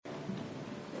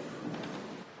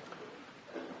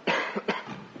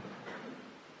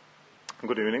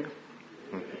Good evening.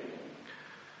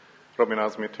 Robin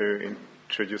asked me to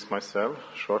introduce myself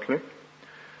shortly.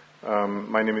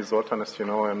 My name is Zoltán, as you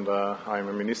know, and I'm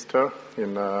a minister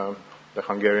in the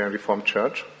Hungarian Reformed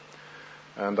Church.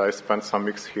 And I spent some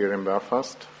weeks here in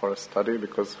Belfast for a study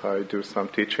because I do some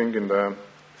teaching in the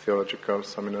theological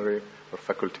seminary or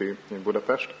faculty in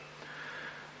Budapest.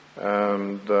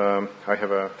 And I have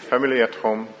a family at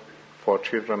home, 4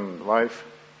 children and wife.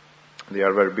 They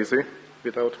are very busy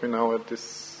without me now at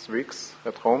these weeks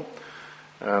at home.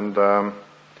 And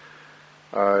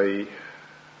I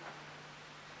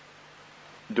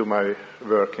do my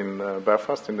work in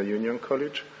Belfast in the Union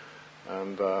College.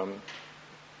 And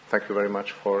thank you very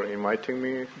much for inviting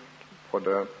me, for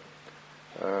the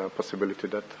possibility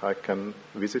that I can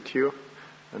visit you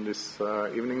in this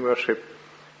evening worship.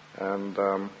 And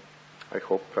I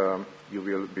hope you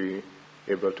will be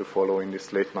able to follow in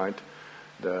this late night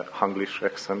the Hunglish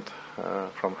accent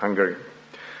from Hungary.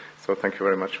 So thank you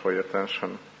very much for your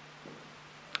attention.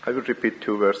 I will repeat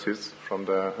 2 verses from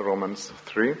the Romans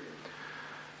 3.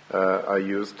 I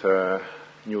used a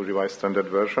New Revised Standard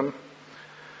Version.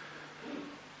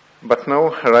 But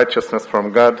no righteousness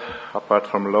from God, apart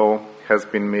from law, has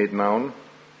been made known,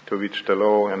 to which the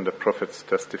law and the prophets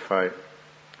testify.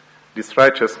 This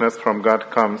righteousness from God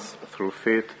comes through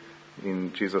faith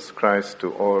in Jesus Christ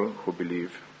to all who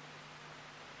believe.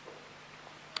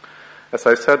 As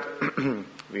I said,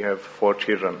 we have 4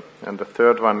 children, and the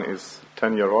third one is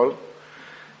 10-year-old,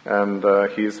 and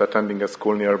he is attending a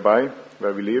school nearby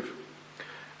where we live,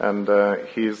 and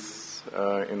he is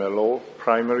in a low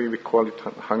primary, we call it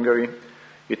in Hungary.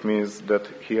 It means that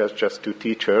he has just 2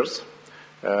 teachers.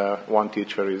 One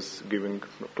teacher is giving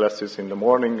classes in the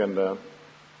morning, and the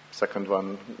second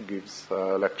one gives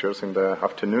lectures in the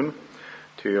afternoon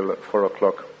till 4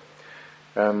 o'clock.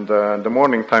 And the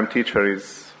morning time teacher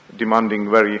is demanding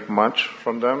very much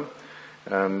from them,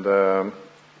 and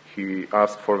he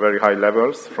asks for very high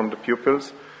levels from the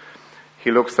pupils.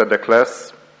 He looks at the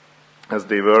class as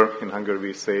they were, in Hungary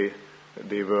we say,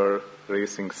 they were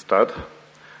racing stud,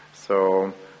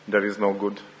 so there is no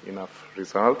good enough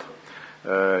result.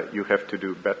 You have to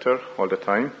do better all the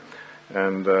time,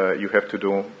 and you have to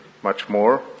do much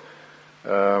more.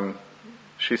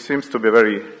 She seems to be a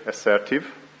very assertive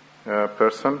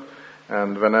person,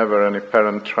 and whenever any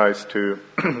parent tries to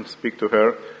speak to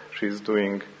her, she's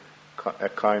doing a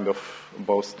kind of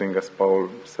boasting, as Paul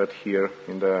said here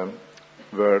in the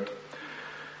word.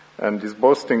 And this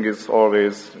boasting is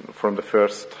always, from the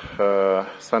first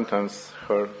sentence,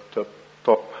 her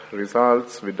top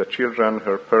results with the children,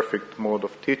 her perfect mode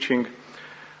of teaching,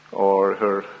 or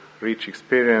her rich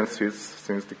experiences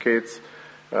since decades.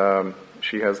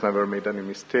 She has never made any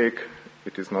mistake,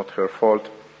 it is not her fault,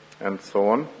 and so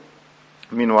on.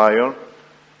 Meanwhile,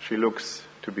 she looks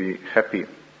to be happy.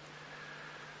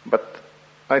 But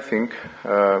I think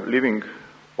living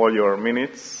all your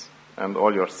minutes and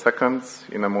all your seconds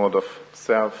in a mode of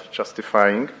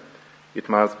self-justifying, it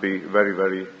must be very,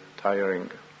 very tiring.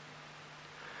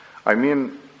 I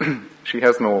mean, she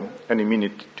has any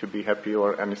minute to be happy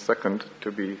or any second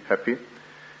to be happy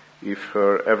if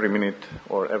her every minute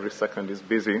or every second is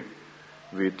busy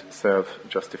with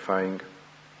self-justifying.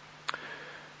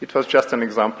 It was just an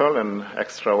example, an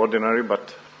extraordinary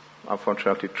but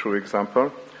unfortunately true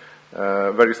example.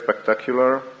 Very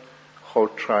spectacular. How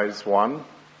tries one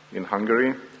in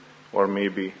Hungary, or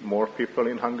maybe more people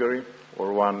in Hungary,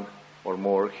 or one or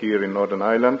more here in Northern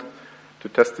Ireland, to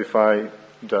testify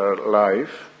their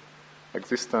life,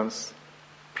 existence,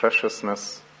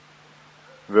 preciousness,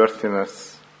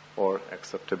 worthiness, or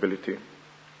acceptability.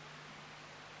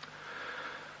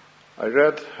 I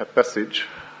read a passage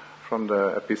from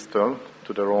the epistle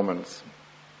to the Romans.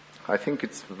 I think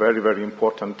it's very, very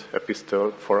important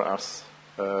epistle for us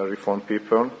Reformed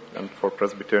people and for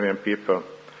Presbyterian people.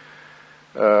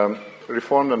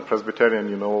 Reformed and Presbyterian,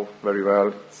 you know very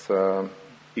well, it's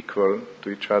equal to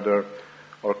each other.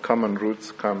 Our common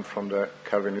roots come from the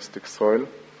Calvinistic soil,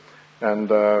 and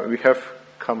we have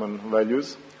common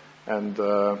values, and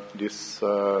this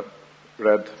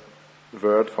red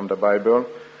word from the Bible,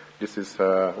 this is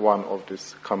one of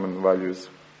these common values.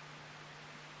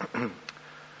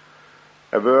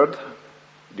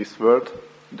 This word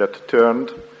that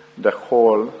turned the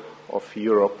whole of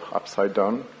Europe upside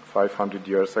down 500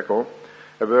 years ago,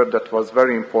 a word that was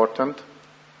very important,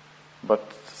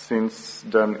 but since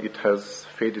then it has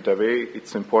faded away.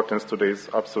 Its importance today is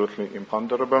absolutely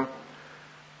imponderable.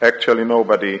 Actually,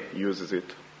 nobody uses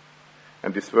it.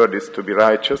 And this word is to be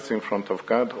righteous in front of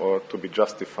God or to be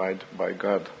justified by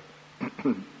God.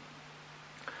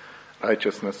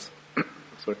 Righteousness.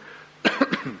 Sorry.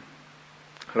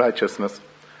 Righteousness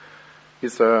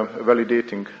is a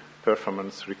validating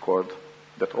performance record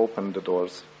that opens the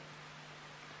doors.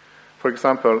 For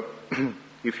example,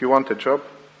 if you want a job,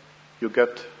 you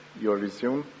get your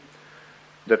resume.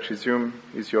 That resume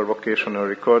is your vocational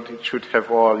record. It should have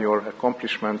all your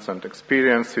accomplishments and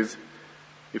experiences.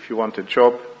 If you want a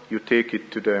job, you take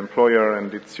it to the employer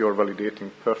and it's your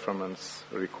validating performance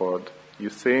record. You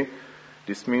say,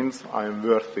 this means I am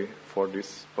worthy for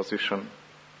this position.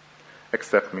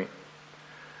 Accept me.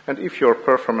 And if your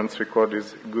performance record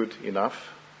is good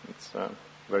enough, it's a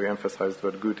very emphasized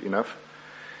word, good enough.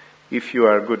 If you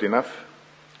are good enough,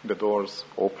 the doors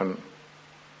open.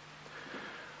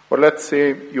 Or let's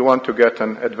say you want to get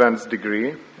an advanced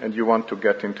degree and you want to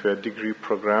get into a degree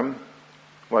program.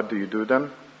 What do you do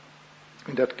then?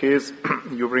 In that case,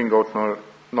 you bring out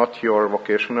not your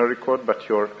vocational record, but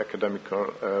your academic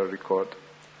record.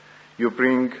 You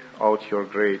bring out your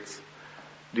grades.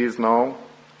 These now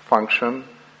function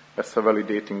as a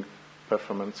validating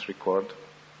performance record.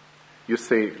 You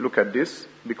say, look at this,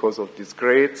 because of these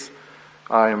grades,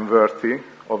 I am worthy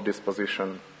of this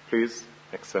position. Please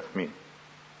accept me.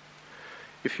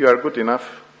 If you are good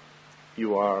enough,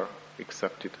 you are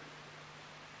accepted.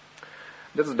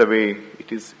 That's the way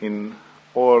it is in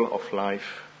all of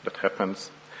life that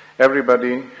happens.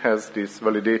 Everybody has these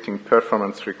validating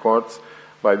performance records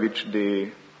by which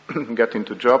they get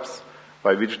into jobs,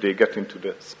 by which they get into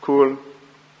the school,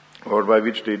 or by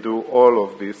which they do all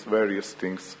of these various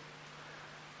things.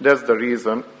 That's the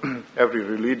reason every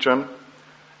religion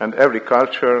and every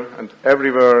culture and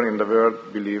everywhere in the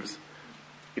world believes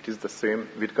it is the same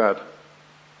with God.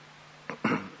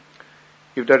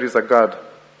 If there is a God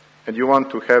and you want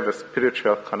to have a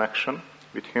spiritual connection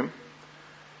with Him,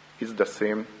 it's the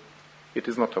same. It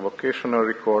is not a vocational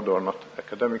record or not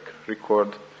academic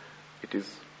record. It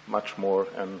is much more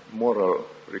a moral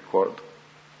record.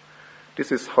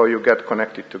 This is how you get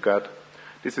connected to God.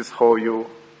 This is how you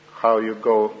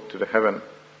go to the heaven.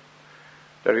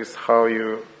 That is how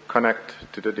you connect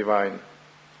to the divine.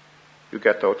 You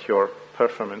get out your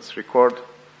performance record,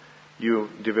 you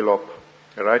develop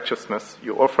a righteousness,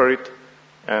 you offer it,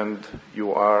 and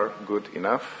you are good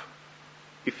enough.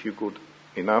 If you're good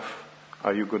enough,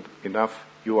 are you good enough?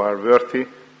 You are worthy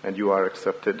and you are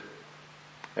accepted.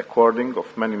 According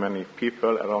of many, many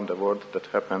people around the world, that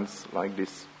happens like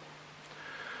this.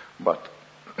 But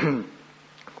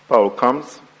Paul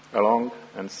comes along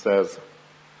and says,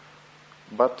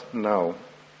 but now.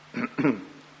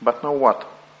 But now what?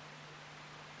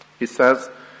 He says,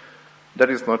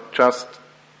 there is not just,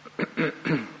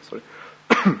 sorry.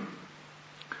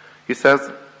 He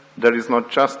says, there is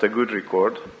not just a good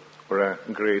record, or a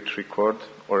great record,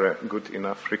 or a good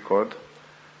enough record,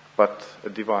 but a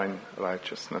divine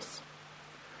righteousness.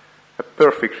 A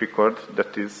perfect record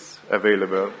that is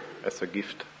available as a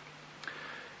gift.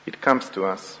 It comes to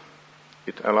us.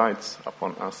 It alights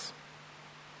upon us.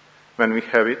 When we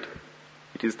have it,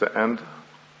 it is the end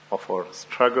of our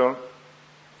struggle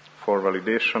for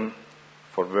validation,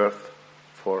 for worth,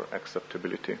 for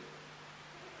acceptability.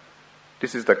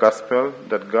 This is the gospel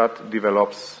that God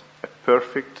develops a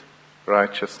perfect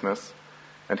righteousness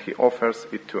and He offers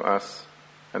it to us,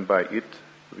 and by it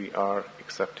we are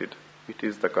accepted. It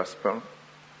is the gospel.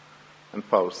 And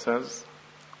Paul says,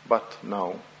 but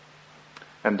now.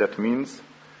 And that means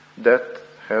that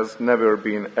has never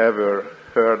been ever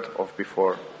heard of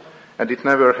before. And it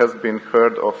never has been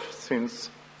heard of since.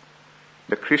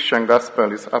 The Christian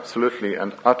gospel is absolutely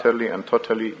and utterly and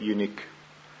totally unique.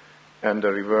 And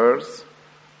the reverse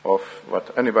of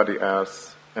what anybody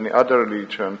else, any other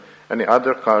religion, any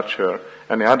other culture,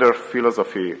 any other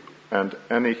philosophy, and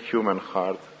any human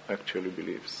heart actually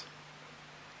believes.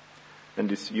 And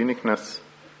this uniqueness,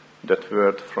 that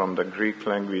word from the Greek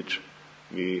language,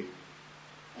 we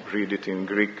read it in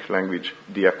Greek language,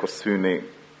 diakosune.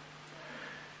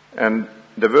 And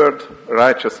the word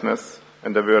righteousness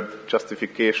and the word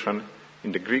justification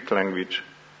in the Greek language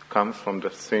comes from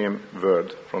the same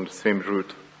word, from the same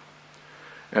root.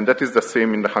 And that is the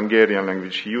same in the Hungarian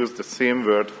language. You use the same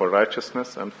word for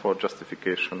righteousness and for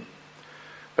justification.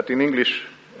 But in English,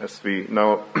 as we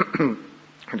know,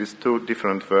 it is two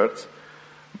different words,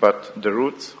 but the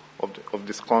roots of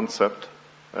this concept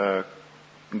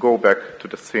go back to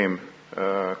the same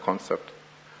concept.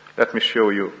 Let me show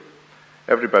you.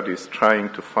 Everybody is trying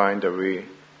to find a way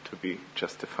to be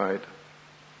justified.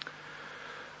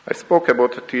 I spoke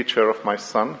about a teacher of my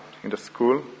son in the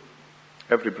school.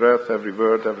 Every breath, every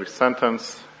word, every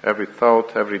sentence, every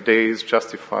thought, every day is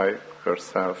justify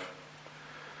herself.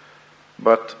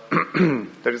 But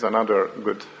there is another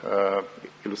good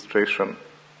illustration.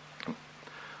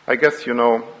 I guess you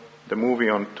know the movie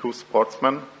on two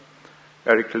sportsmen,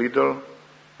 Eric Liddell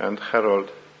and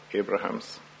Harold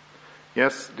Abrahams.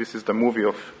 Yes, this is the movie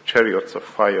of Chariots of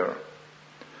Fire.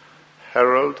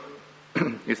 Harold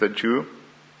is a Jew,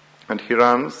 and he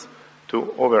runs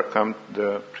to overcome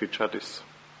the prejudice.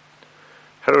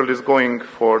 Harold is going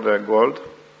for the gold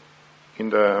in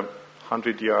the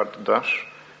 100-yard dash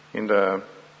in the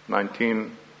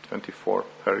 1924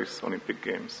 Paris Olympic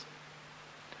Games.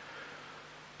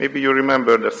 Maybe you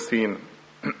remember the scene.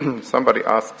 Somebody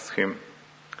asks him,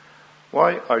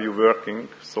 "Why are you working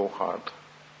so hard?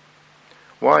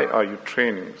 Why are you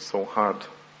training so hard?"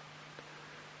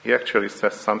 He actually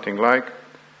says something like,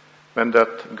 "When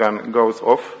that gun goes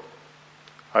off,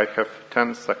 I have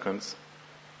 10 seconds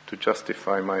to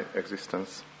justify my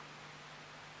existence."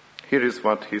 Here is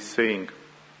what he's saying.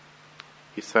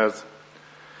 He says,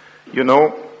 "You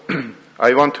know,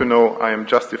 I want to know I am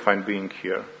justified being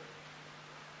here.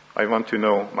 I want to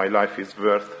know my life is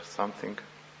worth something.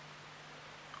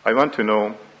 I want to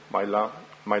know my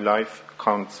life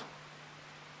counts.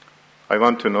 I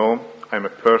want to know I'm a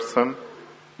person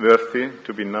worthy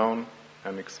to be known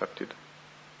and accepted.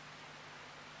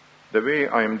 The way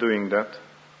I am doing that,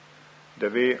 the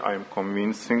way I am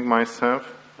convincing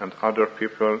myself and other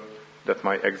people that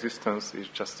my existence is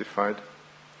justified,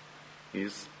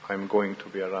 is I'm going to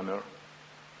be a runner."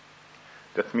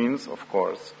 That means, of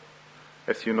course,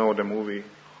 as you know the movie,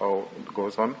 how it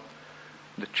goes on,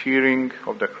 the cheering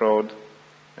of the crowd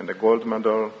and the gold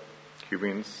medal he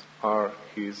wins are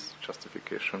his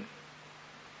justification.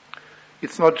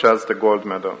 It's not just the gold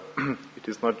medal. It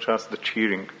is not just the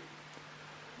cheering.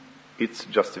 It's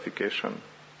justification.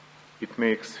 It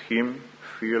makes him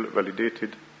feel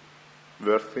validated,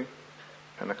 worthy,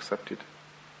 and accepted.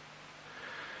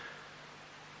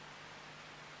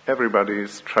 Everybody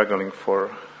is struggling for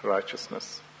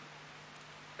righteousness.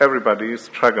 Everybody is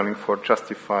struggling for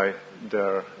justify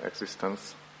their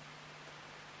existence.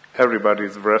 Everybody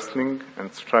is wrestling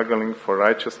and struggling for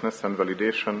righteousness and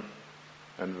validation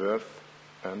and worth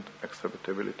and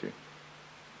acceptability.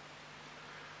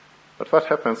 But what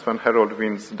happens when Harold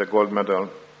wins the gold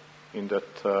medal in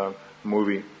that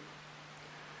movie?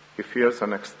 He feels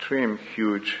an extreme,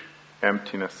 huge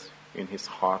emptiness in his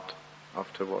heart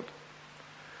afterward.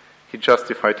 He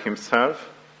justified himself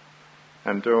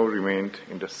and though remained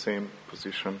in the same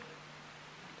position.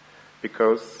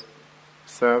 Because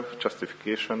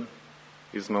self-justification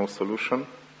is no solution,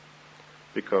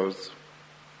 because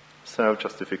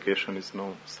self-justification is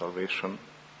no salvation.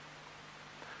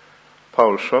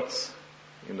 Paul Schotz,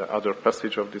 in the other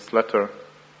passage of this letter,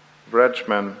 "Wretched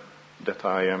man that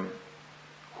I am,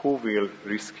 who will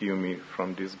rescue me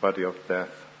from this body of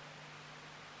death?"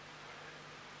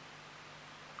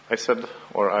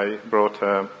 I brought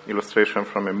an illustration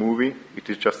from a movie. It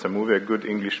is just a movie, a good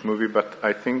English movie, but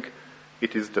I think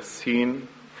it is the scene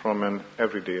from an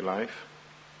everyday life.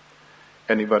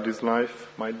 Anybody's life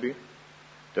might be.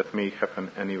 That may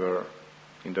happen anywhere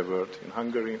in the world, in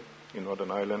Hungary, in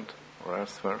Northern Ireland, or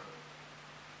elsewhere.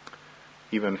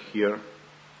 Even here,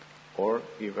 or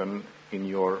even in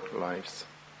your lives.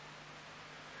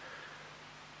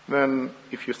 Then,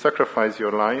 if you sacrifice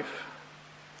your life,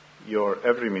 your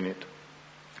every minute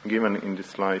given in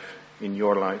this life, in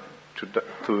your life,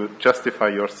 to justify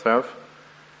yourself,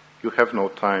 you have no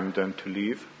time then to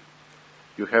live.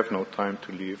 You have no time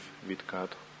to live with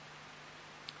God.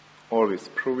 Always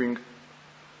proving,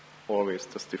 always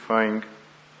testifying,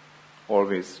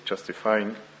 always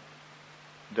justifying.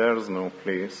 There's no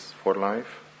place for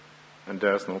life, and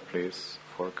there's no place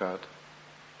for God.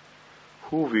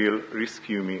 Who will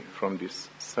rescue me from this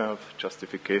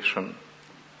self-justification?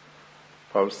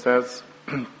 Paul says,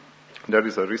 there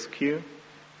is a rescue,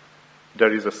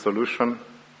 there is a solution,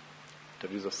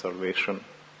 there is a salvation.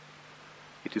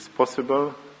 It is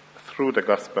possible through the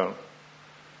gospel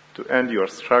to end your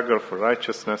struggle for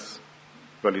righteousness,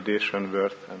 validation,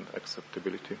 worth, and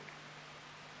acceptability.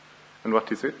 And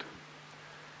what is it?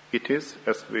 It is,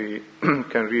 as we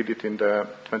can read it in the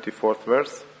 24th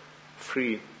verse,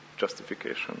 free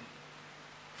justification.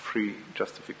 Free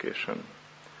justification.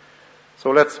 So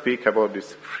let's speak about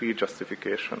this free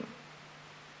justification.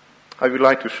 I would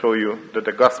like to show you that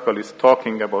the gospel is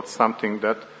talking about something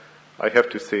that, I have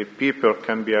to say, people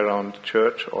can be around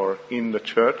church or in the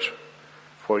church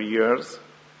for years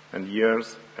and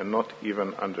years and not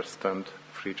even understand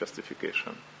free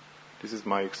justification. This is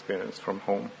my experience from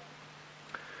home.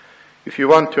 If you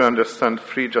want to understand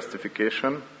free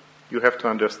justification, you have to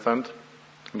understand,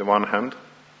 on the one hand,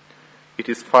 it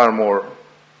is far more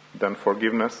than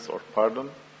forgiveness or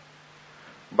pardon.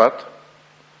 But,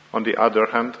 on the other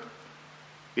hand,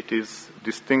 it is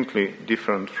distinctly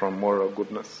different from moral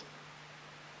goodness.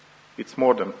 It's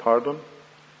more than pardon,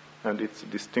 and it's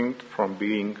distinct from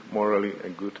being morally a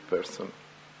good person.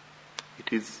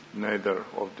 It is neither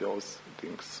of those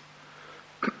things.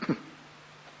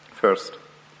 First,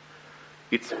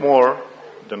 it's more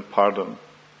than pardon.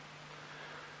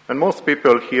 When most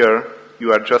people hear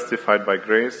you are justified by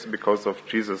grace because of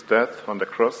Jesus' death on the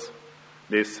cross,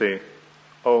 they say,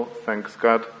 "Oh, thanks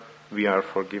God, we are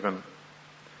forgiven."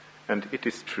 And it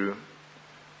is true,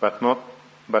 but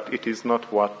it is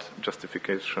not what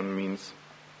justification means.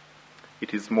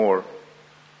 It is more,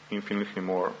 infinitely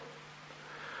more.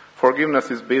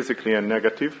 Forgiveness is basically a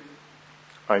negative.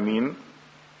 I mean,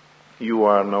 you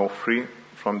are now free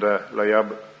from the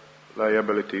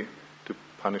liability to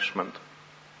punishment.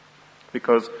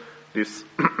 Because this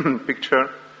picture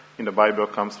in the Bible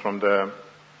comes from the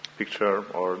picture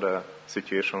or the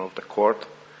situation of the court,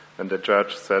 when the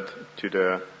judge said to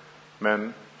the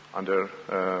man under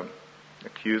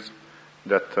accused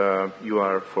that you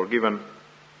are forgiven,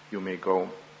 you may go.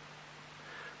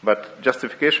 But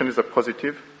justification is a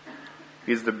positive,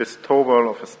 is the bestowal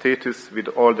of a status with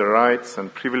all the rights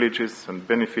and privileges and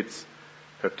benefits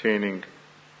pertaining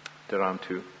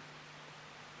thereunto.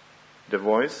 The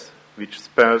voice which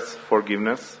spells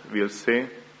forgiveness will say,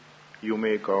 "You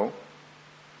may go.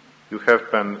 You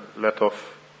have been let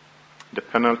off the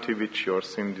penalty which your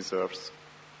sin deserves."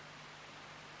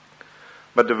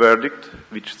 But the verdict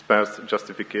which spells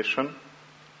justification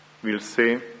will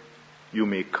say, "You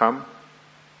may come.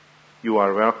 You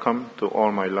are welcome to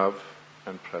all my love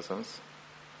and presence."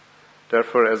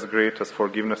 Therefore, as great as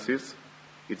forgiveness is,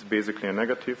 it's basically a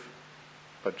negative,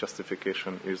 but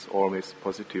justification is always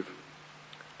positive.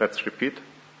 Let's repeat.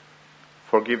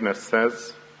 Forgiveness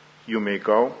says, "You may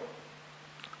go.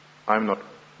 I'm not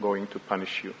going to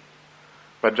punish you."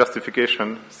 But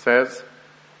justification says,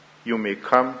 "You may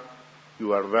come.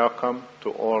 You are welcome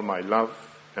to all my love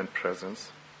and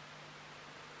presence."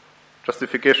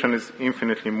 Justification is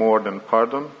infinitely more than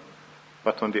pardon,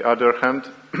 but on the other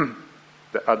hand,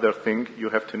 the other thing you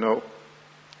have to know,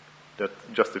 that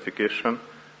justification,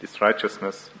 this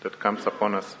righteousness that comes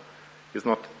upon us, is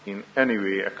not in any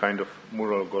way a kind of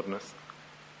moral goodness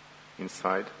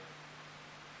inside.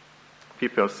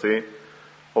 People say,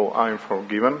 "Oh, I am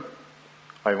forgiven.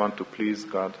 I want to please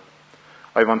God.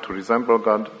 I want to resemble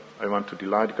God. I want to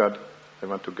delight God. I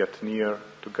want to get near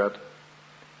to God."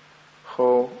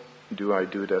 How do I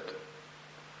do that?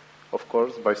 Of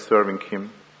course, by serving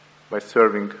Him, by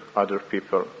serving other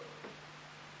people.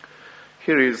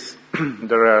 Here is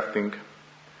the rare thing.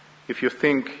 If you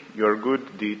think your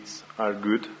good deeds are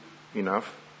good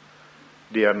enough,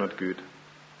 they are not good.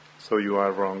 So you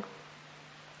are wrong.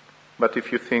 But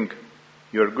if you think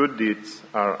your good deeds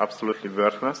are absolutely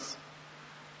worthless,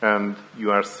 and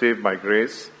you are saved by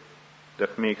grace,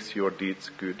 that makes your deeds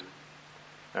good,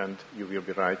 and you will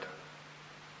be right.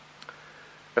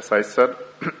 As I said,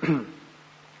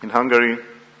 in Hungary,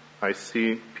 I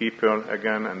see people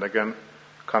again and again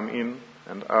come in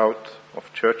and out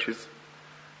of churches.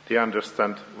 They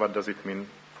understand what does it mean,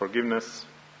 forgiveness,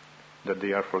 that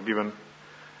they are forgiven,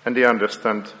 and they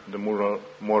understand the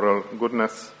moral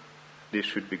goodness, they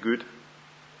should be good,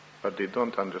 but they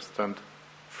don't understand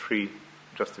free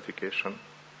justification.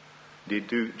 They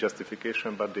do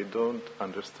justification, but they don't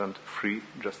understand free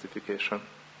justification.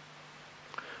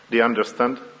 They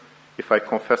understand, if I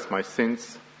confess my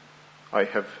sins, I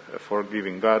have a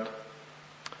forgiving God.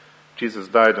 Jesus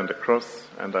died on the cross,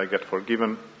 and I get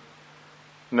forgiven.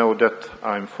 Now that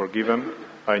I'm forgiven,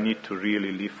 I need to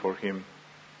really live for Him.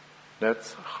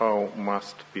 That's how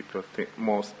most people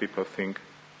think.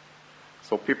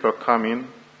 So people come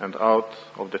in and out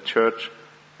of the church,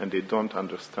 and they don't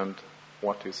understand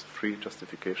what is free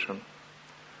justification.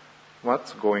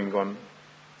 What's going on?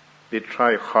 They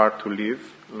try hard to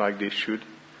live like they should,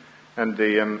 and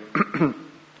they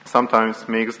sometimes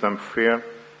makes them fear,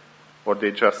 or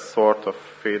they just sort of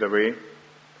fade away,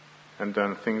 and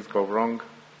then things go wrong,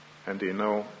 and they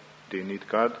know they need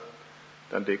God.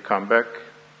 Then they come back,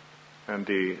 and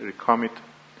they recommit,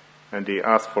 and they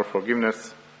ask for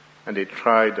forgiveness, and they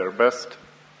try their best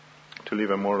to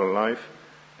live a moral life,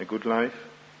 a good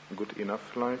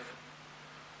enough life.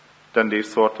 Then they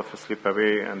sort of slip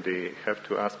away, and they have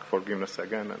to ask forgiveness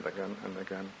again and again and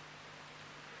again.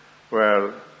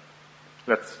 Well,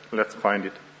 let's find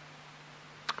it.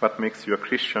 What makes you a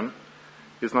Christian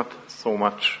is not so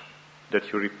much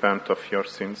that you repent of your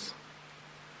sins.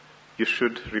 You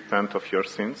should repent of your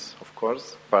sins, of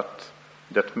course, but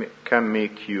that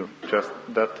makes you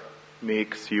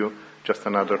just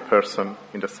another person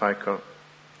in the cycle.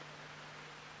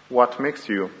 What makes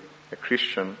you a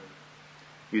Christian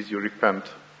is you repent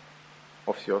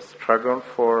of your struggle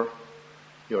for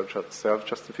your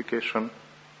self-justification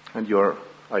and your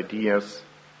ideas,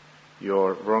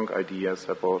 your wrong ideas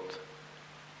about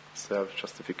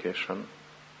self-justification.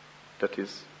 That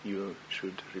is, you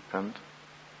should repent.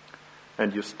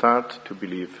 And you start to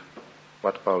believe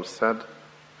what Paul said,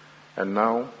 and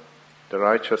now the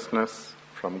righteousness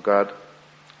from God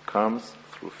comes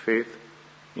through faith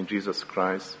in Jesus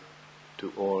Christ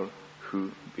to all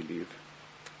who believe.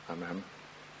 Amen.